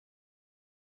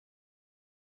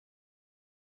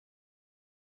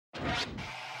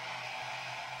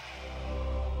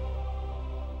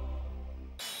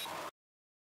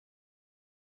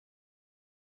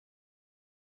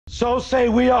So say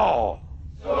we all.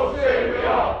 So say we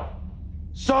all.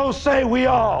 So say we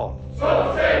all.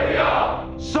 So say we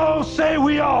all. So say we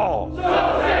all. So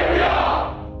say we all.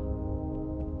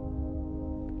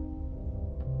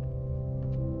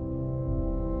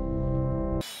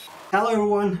 Hello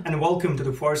everyone and welcome to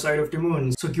the Far Side of the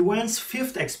Moon. So Gwent's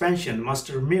 5th expansion,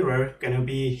 Master Mirror, gonna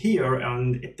be here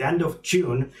at the end of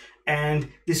June, and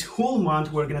this whole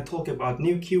month we're gonna talk about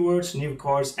new keywords, new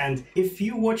cards, and if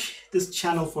you watch this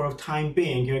channel for a time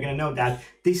being, you're gonna know that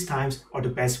these times are the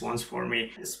best ones for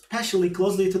me. Especially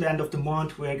closely to the end of the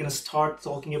month, we're gonna start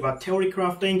talking about theory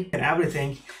crafting and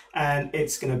everything, and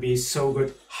it's gonna be so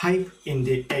good. Hype in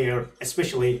the air,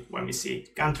 especially when we see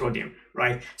Gantrodium.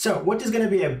 Right, so what is going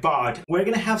to be about? We're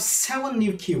going to have 7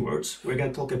 new keywords. We're going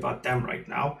to talk about them right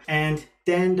now. And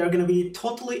then there are going to be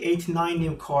totally 89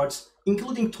 new cards,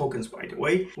 including tokens, by the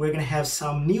way. We're going to have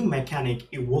some new mechanic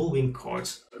evolving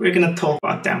cards. We're going to talk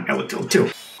about them a little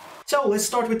too. So let's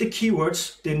start with the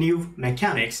keywords, the new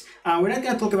mechanics. We're not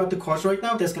going to talk about the cards right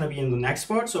now. That's going to be in the next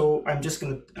part. So I'm just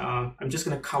going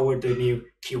to cover the new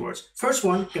keywords. First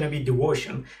one going to be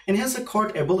Devotion, and it has a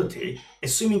card ability,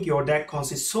 assuming your deck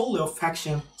consists solely of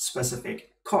faction-specific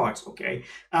cards. Okay,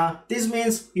 this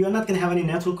means you are not going to have any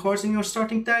neutral cards in your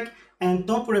starting deck. And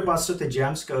don't worry about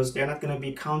stratagems because they're not going to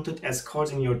be counted as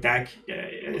cards in your deck.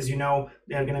 As you know,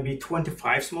 they're going to be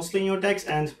 25s mostly in your decks,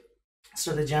 and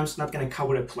stratagems not going to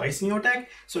cover a place in your deck,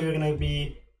 so you're going to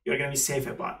be safe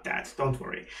about that. Don't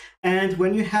worry. And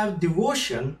when you have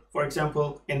Devotion, for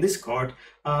example, in this card,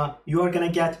 you are going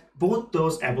to get both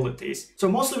those abilities. So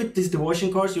mostly with these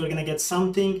Devotion cards, you're going to get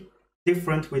something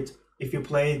different with if you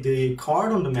play the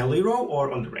card on the melee row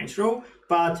or on the range row.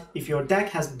 But if your deck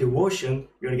has Devotion,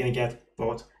 you're going to get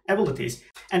both abilities.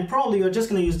 And probably you're just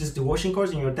going to use these Devotion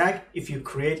cards in your deck if you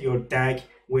create your deck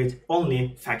with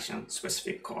only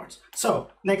faction-specific cards. So,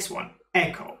 next one,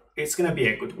 Echo. It's gonna be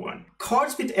a good one.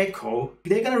 Cards with Echo,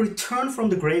 they're gonna return from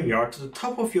the graveyard to the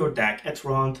top of your deck at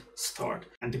round start.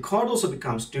 And the card also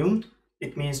becomes doomed.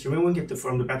 It means removing it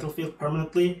from the battlefield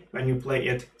permanently when you play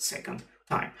it second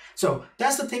time. So,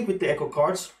 that's the thing with the Echo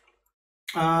cards.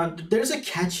 There's a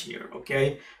catch here,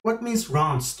 okay? What means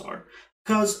round start?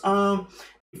 Because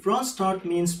if round start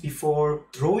means before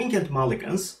drawing and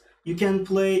mulligans, you can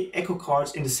play Echo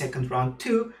cards in the second round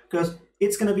too, because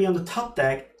it's going to be on the top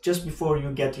deck just before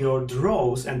you get your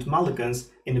draws and mulligans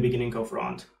in the beginning of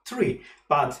round 3.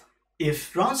 But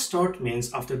if round start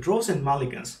means after draws and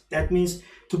mulligans, that means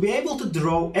to be able to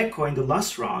draw Echo in the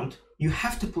last round, you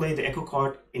have to play the Echo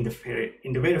card in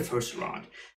the very first round.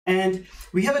 And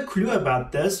we have a clue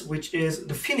about this, which is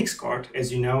the Phoenix card.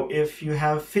 As you know, if you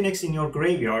have Phoenix in your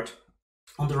graveyard,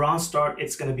 on the round start,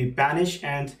 it's going to be banished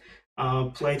and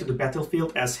play to the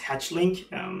battlefield as Hatchling.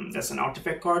 That's an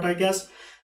artifact card, I guess,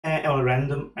 in a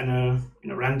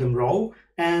random row,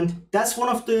 and that's one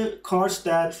of the cards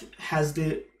that has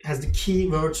the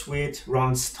keywords with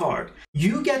round start.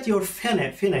 You get your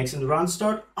Phoenix in the round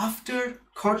start after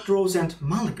card draws and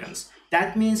mulligans.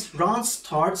 That means round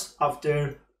starts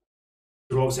after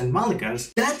draws and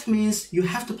mulligans. That means you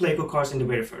have to play Echo cards in the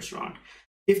very first round.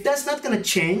 If that's not going to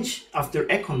change after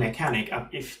Echo mechanic,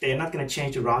 if they're not going to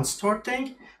change the round start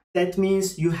thing, that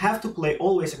means you have to play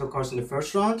always Echo cards in the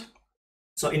first round.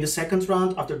 So in the second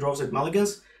round, after draws and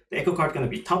mulligans, the Echo card going to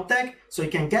be top deck, so you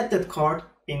can get that card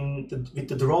with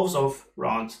the draws of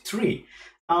round 3.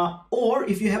 Or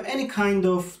if you have any kind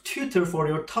of tutor for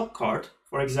your top card,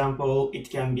 for example, it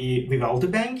can be Vivaldi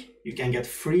Bank. You can get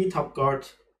free top card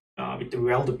with the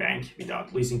Vivaldi Bank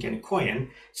without losing any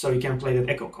coin, so you can play that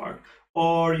Echo card.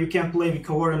 Or you can play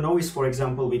Vicovara Novice, for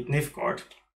example, with Nilfgaard.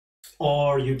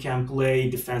 Or you can play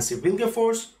Defensive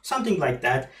Wilgeforce, something like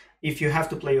that, if you have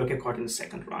to play your Echo card in the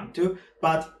second round too.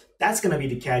 But that's going to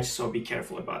be the catch, so be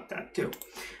careful about that too.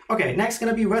 Okay, next going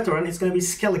to be Veteran. It's going to be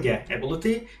Skellige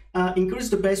ability. Increase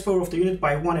the base power of the unit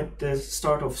by 1 at the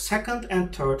start of second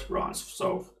and third rounds.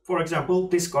 So, for example,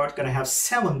 this card going to have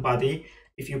 7 body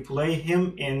if you play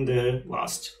him in the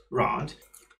last round.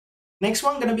 Next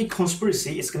one gonna be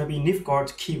Conspiracy. It's gonna be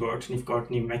Nilfgaard keyword, Nilfgaard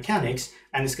new mechanics,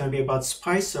 and it's gonna be about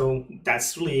spies. So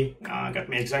that's really got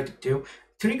me excited too.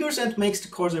 Triggers and makes the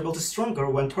card's ability stronger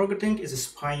when targeting is a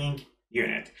spying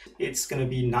unit. It's gonna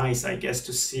be nice, I guess,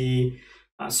 to see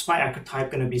spy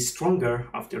archetype gonna be stronger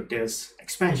after this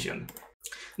expansion.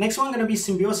 Next one gonna be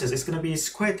Symbiosis. It's gonna be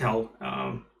Squirtle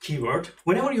keyword.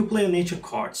 Whenever you play a nature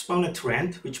card, spawn a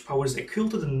trend which powers equal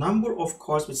to the number of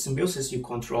cards with Symbiosis you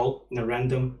control in a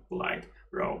random light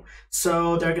row.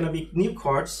 So there are gonna be new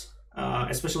cards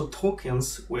especially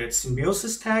tokens with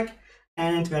symbiosis tag.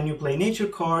 And when you play nature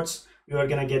cards, you are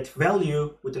gonna get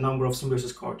value with the number of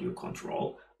symbiosis cards you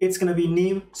control. It's gonna be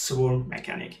new swarm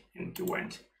mechanic in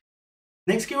Gwent.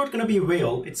 Next keyword gonna be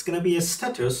whale. It's gonna be a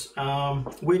status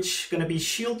which gonna be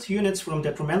shield units from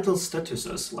detrimental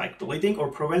statuses like bleeding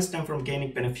or prevents them from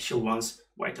gaining beneficial ones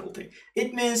vitality.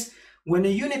 It means when a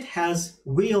unit has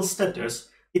whale status,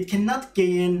 it cannot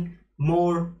gain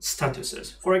more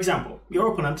statuses. For example,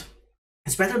 your opponent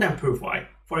is better than Purify.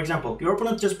 For example, your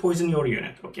opponent just poisoned your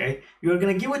unit, okay? You're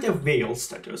gonna give it a Veil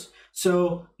status.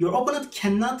 So your opponent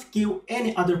cannot give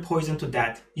any other poison to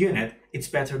that unit. It's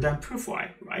better than Purify,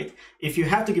 right? If you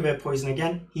have to give a poison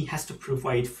again, he has to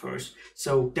Purify it first.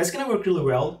 So that's gonna work really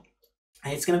well.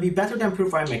 It's gonna be better than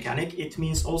Purify mechanic. It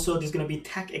means also there's gonna be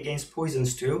tag against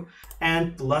poisons too.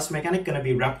 And the last mechanic gonna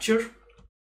be Rapture.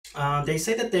 They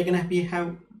say that they're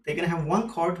gonna have one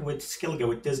card with Skilga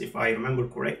with this, if I remember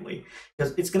correctly,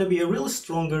 because it's gonna be a really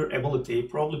stronger ability,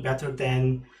 probably better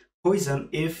than Poison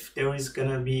if there is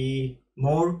gonna be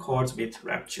more cards with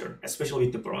Rapture, especially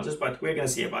with the bronzes, but we're gonna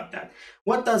see about that.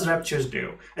 What does Raptures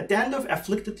do? At the end of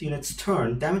afflicted unit's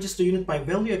turn, damages the unit by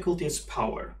value equal to its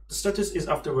power. The status is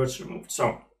afterwards removed.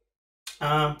 So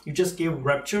you just give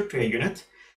Rapture to a unit.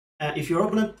 If your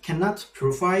opponent cannot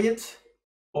purify it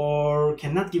or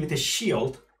cannot give it a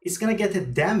shield, it's gonna get a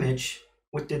damage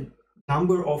with the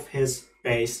number of his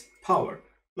base power.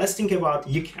 Let's think about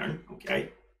Yikern,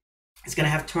 okay? It's gonna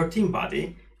have 13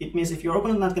 body. It means if your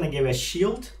opponent not gonna give a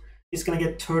shield, it's gonna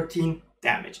get 13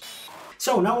 damage.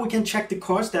 So now we can check the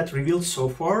cards that revealed so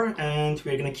far, and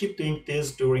we're gonna keep doing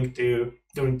this during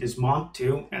this month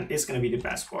too, and it's gonna be the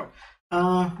best part.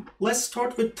 Let's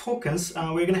start with tokens.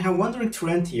 We're gonna have Wandering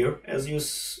Trend here, as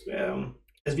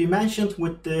we mentioned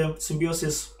with the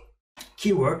Symbiosis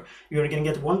keyword. You're gonna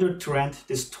get Wander Trend,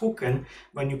 this token,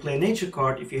 when you play a nature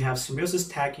card if you have Symbiosis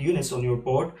tag units on your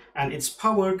board, and its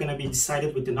power gonna be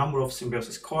decided with the number of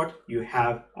Symbiosis card you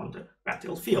have on the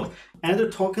battlefield.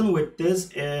 Another token with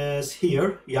this is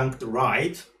here, Young the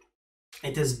Right.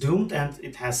 It is doomed and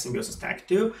it has Symbiosis tag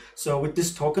too. So with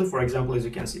this token, for example, as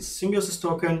you can see, Symbiosis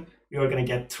token, you are gonna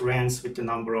get trends with the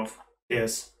number of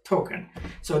this token.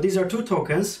 So these are two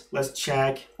tokens. Let's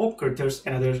check Opcriters,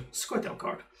 another Squirtle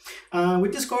card.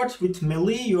 With this card, with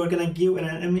melee, you are gonna give an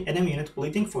enemy unit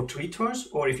bleeding for 3 turns,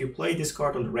 or if you play this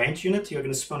card on the range unit, you're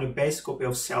gonna spawn a base copy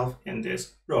of self in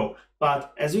this row.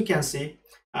 But as you can see,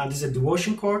 this is a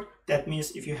devotion card. That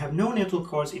means if you have no neutral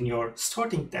cards in your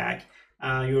starting deck,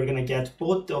 you're gonna get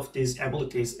both of these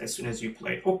abilities as soon as you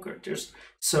play Opcriters.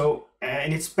 So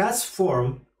in its best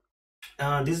form,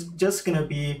 this is just gonna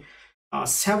be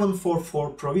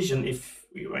 7/4/4 provision if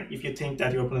you think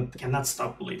that your opponent cannot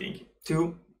stop bleeding.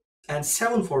 2 and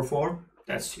 7/4/4,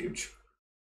 that's huge.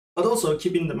 But also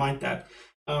keep in mind that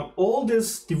all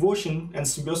this devotion and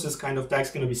symbiosis kind of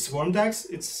decks gonna be swarm decks.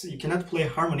 You cannot play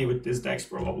harmony with these decks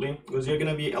probably, because you're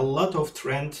gonna be a lot of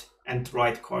trend and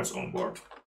right cards on board.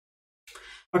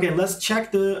 Okay, let's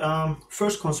check the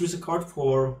first conspiracy card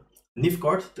for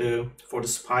Nilfgaard, for the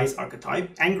Spies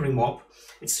archetype, Angry Mob.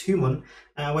 It's human.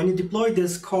 When you deploy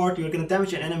this card, you're gonna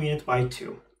damage an enemy unit by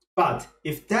 2. But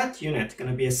if that unit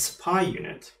gonna be a spy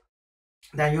unit,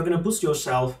 then you're gonna boost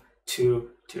yourself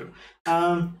to 2.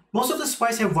 Most of the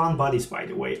spies have 1 bodies, by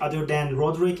the way, other than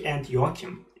Roderick and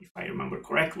Joachim, if I remember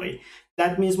correctly.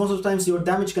 That means most of the times your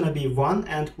damage gonna be 1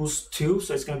 and boost 2,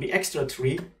 so it's gonna be extra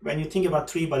 3. When you think about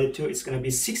 3 body 2, it's gonna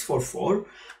be 6/4/4.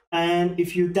 And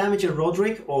if you damage a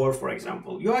Roderick or, for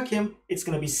example, Joachim, it's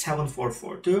going to be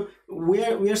 7/4/4 too. We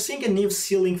are seeing a new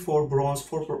ceiling for bronze,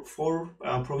 for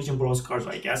provision bronze cards,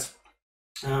 I guess.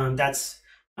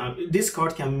 This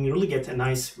card can really get a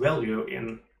nice value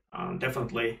in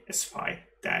definitely a spy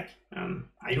deck.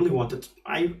 I really want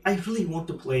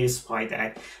to play a spy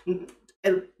deck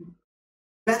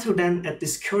better than at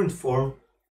this current form.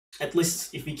 At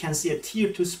least if we can see a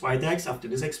tier 2 spy decks after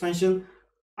this expansion,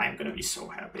 I'm gonna be so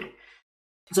happy.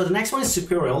 So the next one is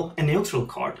Superior, a neutral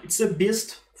card. It's a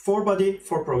beast, 4 body,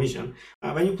 4 provision.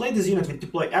 When you play this unit with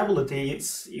deploy ability,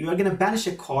 you are gonna banish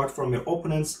a card from your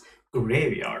opponent's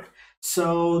graveyard.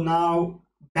 So now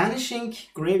banishing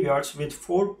graveyards with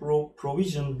 4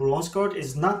 provision bronze card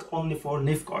is not only for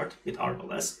Nilfgaard with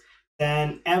Arbalest.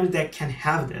 Then every deck can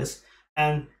have this,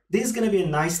 and this is gonna be a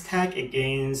nice tag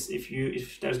against if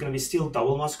there's gonna be still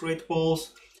double masquerade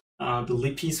balls. The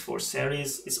Lippies for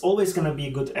series. It's always going to be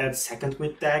good at second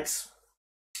wit decks,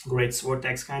 great sword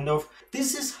decks kind of.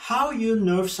 This is how you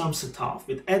nerf some stuff,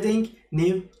 with adding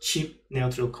new cheap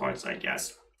neutral cards, I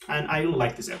guess. And I really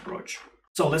like this approach.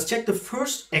 So let's check the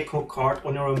first Echo card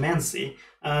on your Romancy.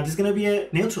 This is going to be a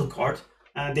neutral card.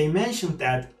 they mentioned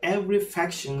that every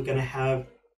faction gonna have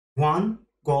one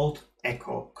gold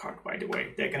echo card. By the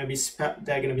way, they're gonna be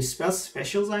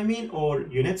specials, I mean, or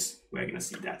units. We're gonna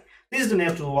see that. This is the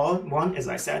natural one, as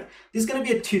I said. This is gonna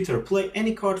be a tutor. Play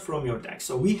any card from your deck.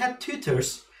 So we had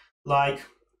tutors like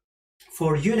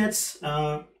for units,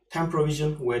 10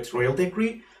 provision with Royal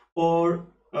Decree, or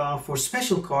for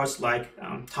special cards like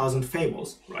 1000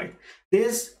 Fables, right?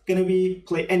 This gonna be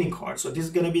play any card. So this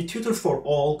is gonna be tutor for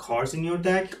all cards in your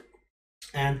deck,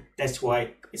 and that's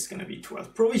why it's gonna be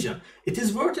 12 provision. It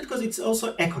is worth it because it's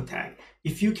also echo tag.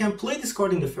 If you can play this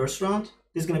card in the first round,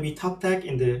 this is gonna be top tag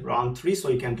in the round 3, so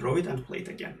you can draw it and play it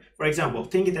again. For example,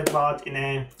 think it about in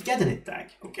a Gadenet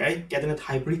deck, okay? Gadenet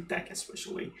hybrid deck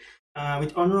especially.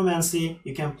 With Onromancy,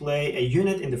 you can play a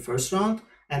unit in the first round,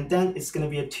 and then it's going to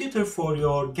be a tutor for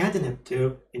your Gadenet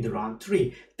 2 in the round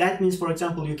 3. That means, for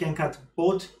example, you can cut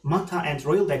both Mata and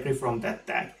Royal Decree from that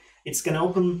deck. It's going to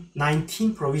open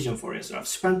 19 provision for you. So I've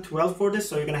spent 12 for this,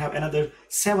 so you're going to have another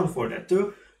 7 for that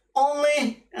too.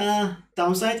 Only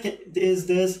downside is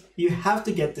this: you have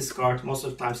to get this card most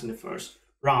of the times in the first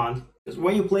round. Because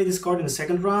when you play this card in the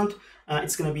second round,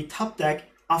 it's going to be top deck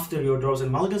after your draws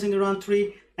and mulligans in the round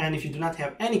 3. And if you do not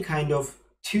have any kind of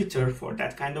tutor for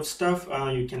that kind of stuff,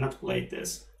 you cannot play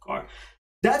this card.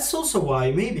 That's also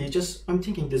why maybe I'm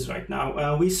thinking this right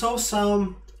now. We saw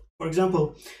some, for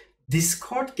example,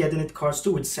 discard Gadenet cards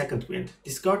too with second wind,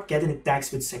 discard Gadenet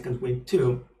decks with second wind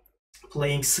too,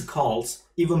 playing Skulls,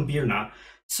 even Birna.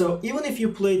 So even if you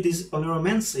play this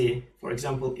Onoromancy, for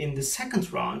example, in the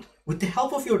second round, with the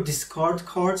help of your discard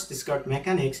cards, discard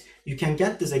mechanics, you can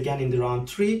get this again in the round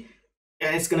 3.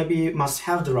 And it's going to be must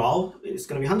have draw. It's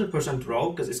going to be 100%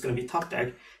 draw because it's going to be top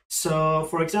deck. So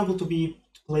for example, to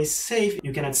play safe,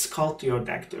 you can add Skull to your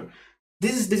deck too.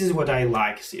 This is what I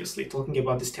like, seriously, talking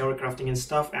about this terror crafting and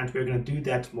stuff, and we're going to do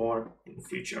that more in the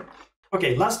future.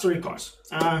 Okay, last 3 cards.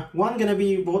 One going to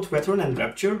be both Veteran and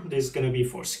Rapture. This is going to be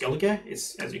for Skellige.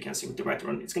 It's, as you can see with the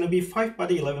Veteran, it's going to be 5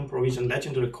 body, 11 provision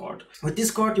legendary card. With this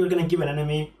card, you're going to give an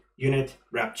enemy unit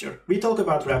Rapture. We talk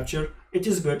about Rapture. It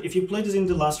is good. If you play this in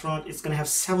the last round, it's gonna have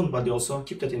 7 body also.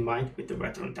 Keep that in mind with the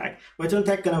Veteran tag. Veteran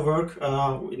tag gonna work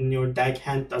in your deck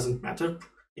hand, doesn't matter.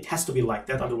 It has to be like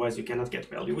that, otherwise you cannot get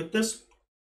value with this.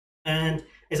 And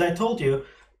as I told you,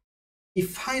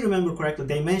 if I remember correctly,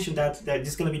 they mentioned that this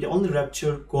is gonna be the only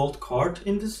Rapture gold card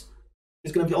in this.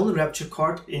 It's gonna be the only Rapture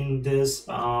card in this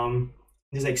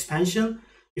this expansion.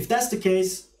 If that's the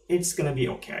case, it's gonna be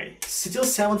okay. Still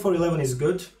 7 for 11 is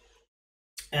good.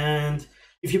 And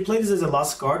if you play this as a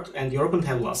last card and your opponent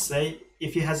have last say,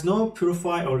 if he has no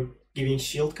Purify or giving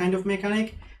shield kind of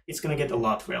mechanic, it's gonna get a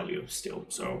lot value still.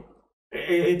 So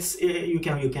you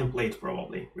can play it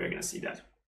probably. We're gonna see that.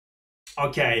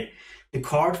 Okay, the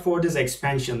card for this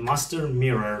expansion, Master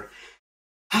Mirror.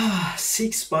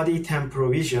 6 body, 10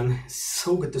 provision.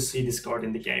 So good to see this card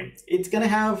in the game. It's gonna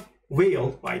have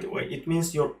Veil, by the way. It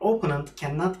means your opponent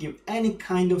cannot give any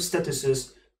kind of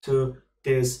statuses to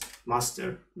this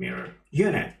Master Mirror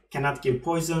unit. Cannot give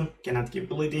poison, cannot give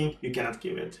bleeding, you cannot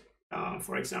give it,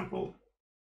 for example,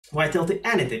 vitality,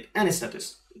 anything, any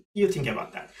status. You think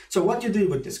about that. So what you do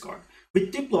with this card?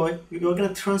 With Deploy, you're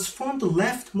going to transform the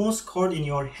leftmost card in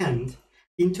your hand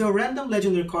into a random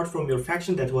legendary card from your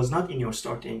faction that was not in your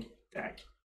starting deck.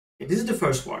 Okay, this is the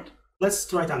first part. Let's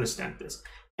try to understand this.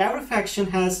 Every faction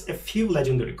has a few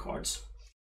legendary cards.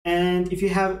 And if you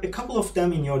have a couple of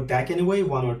them in your deck anyway,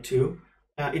 1 or 2,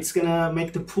 it's gonna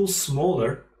make the pool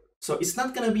smaller, so it's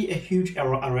not gonna be a huge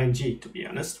RNG, to be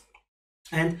honest.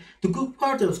 And the good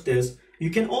part of this,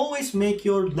 you can always make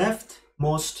your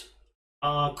leftmost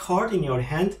card in your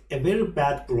hand a very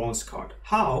bad bronze card.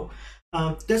 How?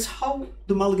 That's how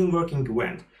the mulligan work in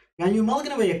Gwent. When you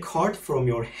mulligan away a card from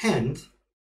your hand,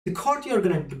 the card you're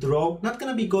gonna draw not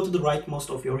gonna go to the rightmost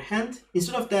of your hand.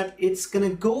 Instead of that, it's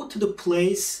gonna go to the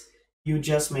place you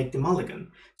just make the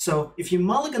mulligan. So if you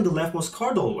mulligan the leftmost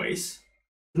card always,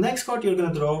 the next card you're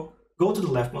gonna draw go to the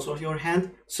leftmost of your hand.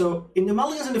 So in the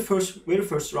mulligans in the very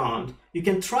first round, you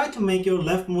can try to make your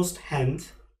leftmost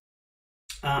hand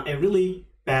a really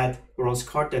bad bronze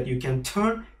card that you can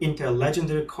turn into a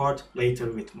legendary card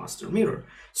later with Master Mirror.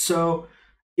 So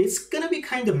it's gonna be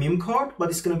kind of meme card,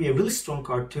 but it's gonna be a really strong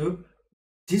card too.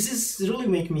 This is really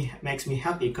makes me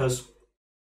happy, because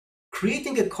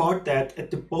creating a card that at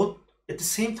the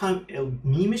same time a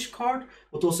meme-ish card,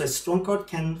 but also a strong card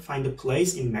can find a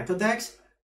place in meta decks.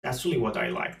 That's really what I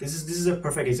like. This is a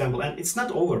perfect example, and it's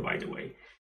not over, by the way.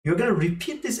 You're gonna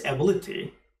repeat this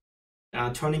ability,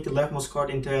 turning the leftmost card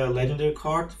into a legendary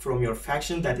card from your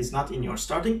faction that is not in your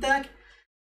starting deck,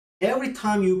 every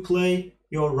time you play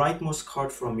your rightmost card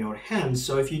from your hand.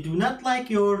 So if you do not like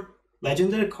your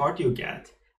legendary card you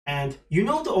get, and you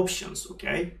know the options,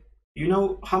 okay? You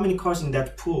know how many cards in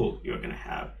that pool you're gonna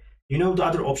have. You know the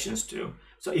other options too.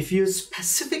 So if you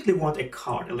specifically want a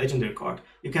card, a legendary card,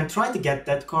 you can try to get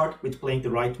that card with playing the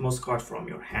rightmost card from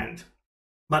your hand.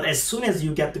 But as soon as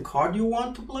you get the card you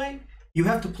want to play, you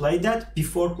have to play that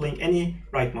before playing any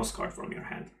rightmost card from your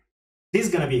hand. This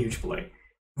is gonna be a huge play.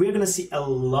 We're gonna see a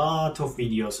lot of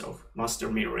videos of Master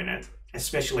Mirror in it,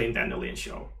 especially in Dandelion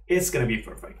Show. It's gonna be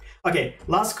perfect. Okay,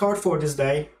 last card for this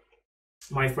day,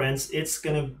 my friends, it's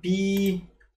gonna be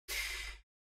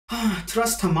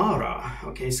Trust Tamara.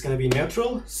 Okay, it's gonna be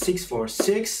neutral,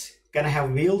 6/6, gonna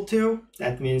have wheel too.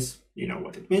 That means you know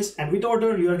what it means. And with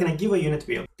order, you are gonna give a unit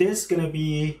wheel. This is gonna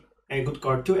be a good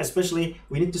card too, especially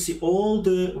we need to see all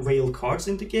the whale cards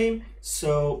in the game.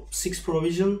 So 6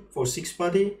 provision for 6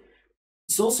 body.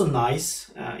 It's also nice,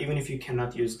 even if you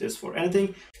cannot use this for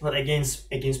anything. But against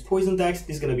poison decks,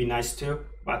 this is gonna be nice too.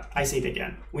 But I say it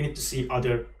again, we need to see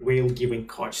other whale giving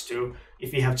cards too.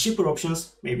 If you have cheaper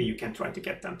options, maybe you can try to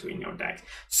get them too in your deck.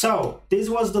 So this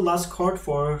was the last card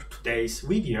for today's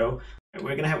video.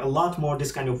 We're gonna have a lot more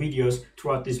this kind of videos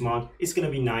throughout this month. It's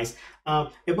gonna be nice.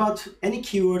 About any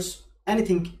keywords,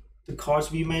 anything, the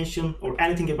cards we mentioned, or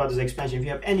anything about this expansion, if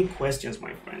you have any questions,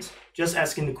 my friends, just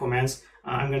ask in the comments.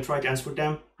 I'm gonna try to answer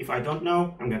them. If I don't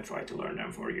know, I'm gonna try to learn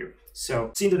them for you.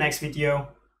 So see you in the next video.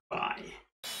 Bye.